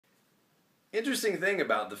Interesting thing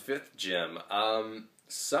about the fifth gym.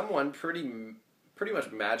 Someone pretty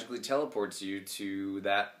much magically teleports you to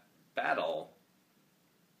that battle.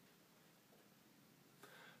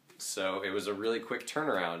 So it was a really quick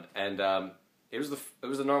turnaround, and it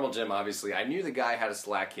was a normal gym. Obviously, I knew the guy had a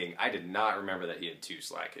Slack King. I did not remember that he had two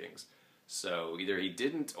Slack Kings. So either he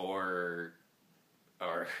didn't, or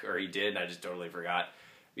he did, and I just totally forgot.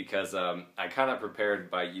 Because I kind of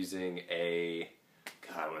prepared by using a,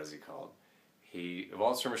 God, what is he called? He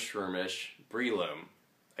evolves from a Shroomish, Breloom.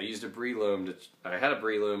 I used a Breloom. I had a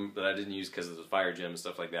Breloom, but I didn't use because of the fire gym and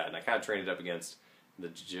stuff like that. And I kind of trained it up against the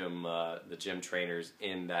gym trainers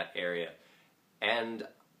in that area. And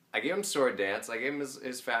I gave him Sword Dance. I gave him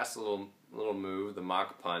his fast little move, the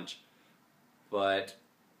Mach Punch. But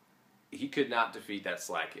he could not defeat that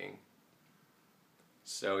Slack King.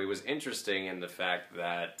 So it was interesting in the fact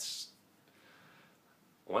that,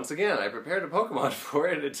 once again, I prepared a Pokemon for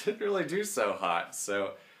it, and it didn't really do so hot.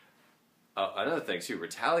 So, another thing too,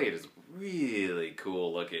 Retaliate is really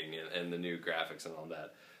cool looking in the new graphics and all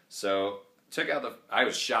that. So, I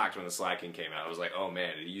was shocked when the Slack King came out. I was like, oh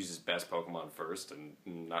man, did he use his best Pokemon first? And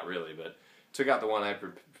not really, but took out the one I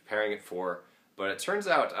was preparing it for. But it turns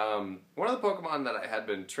out, one of the Pokemon that I had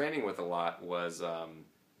been training with a lot was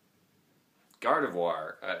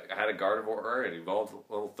Gardevoir. I had a Gardevoir. It evolved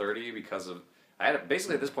level 30 because of...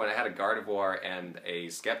 basically at this point I had a Gardevoir and a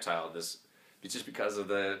Sceptile. Just because of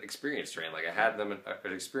the experience train. Like I had them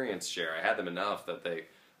an experience share. I had them enough that they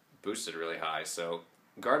boosted really high. So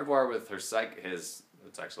Gardevoir with her it's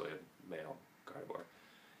actually a male Gardevoir,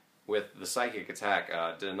 with the psychic attack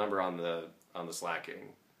did a number on the Slack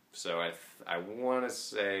King. So I want to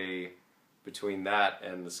say between that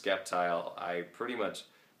and the Sceptile, I pretty much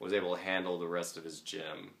was able to handle the rest of his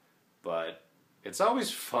gym. But it's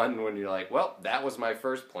always fun when you're like, well, that was my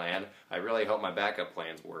first plan. I really hope my backup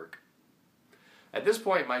plans work. At this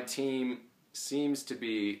point, my team seems to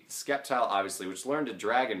be Sceptile, obviously, which learned a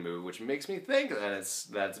Dragon move, which makes me think that it's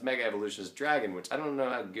Mega Evolution's Dragon, which I don't know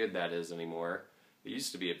how good that is anymore. It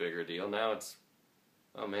used to be a bigger deal. Now it's...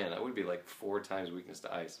 Oh man, that would be like 4 times weakness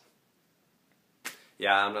to ice.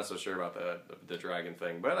 Yeah, I'm not so sure about the Dragon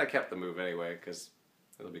thing, but I kept the move anyway, because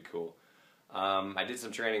it'll be cool. I did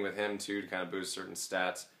some training with him too to kind of boost certain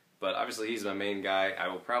stats, but obviously he's my main guy. I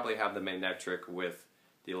will probably have the Manectric with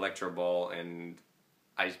the Electro Ball, and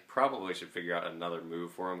I probably should figure out another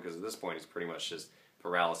move for him, because at this point he's pretty much just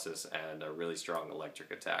paralysis and a really strong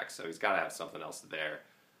electric attack, so he's got to have something else there.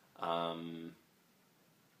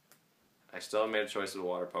 I still haven't made a choice of the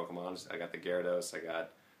water Pokemon. I got the Gyarados, I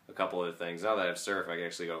got a couple other things. Now that I have Surf, I can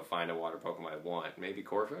actually go find a water Pokemon I want. Maybe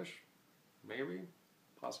Corphish? Maybe?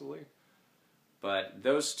 Possibly? But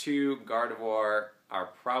those two, Gardevoir, are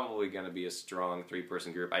probably going to be a strong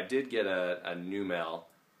 3-person group. I did get a Numel,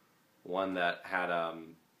 one that had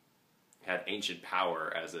Ancient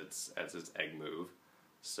Power as its egg move.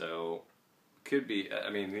 So, could be, I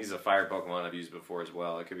mean, he's a fire Pokemon I've used before as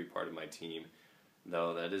well. It could be part of my team.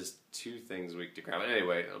 Though that is 2 things weak to ground.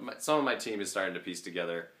 Anyway, some of my team is starting to piece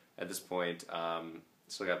together at this point.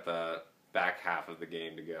 Still got the back half of the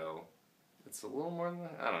game to go. It's a little more than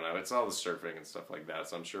that. I don't know. It's all the surfing and stuff like that.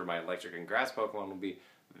 So I'm sure my electric and grass Pokemon will be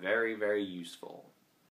very, very useful.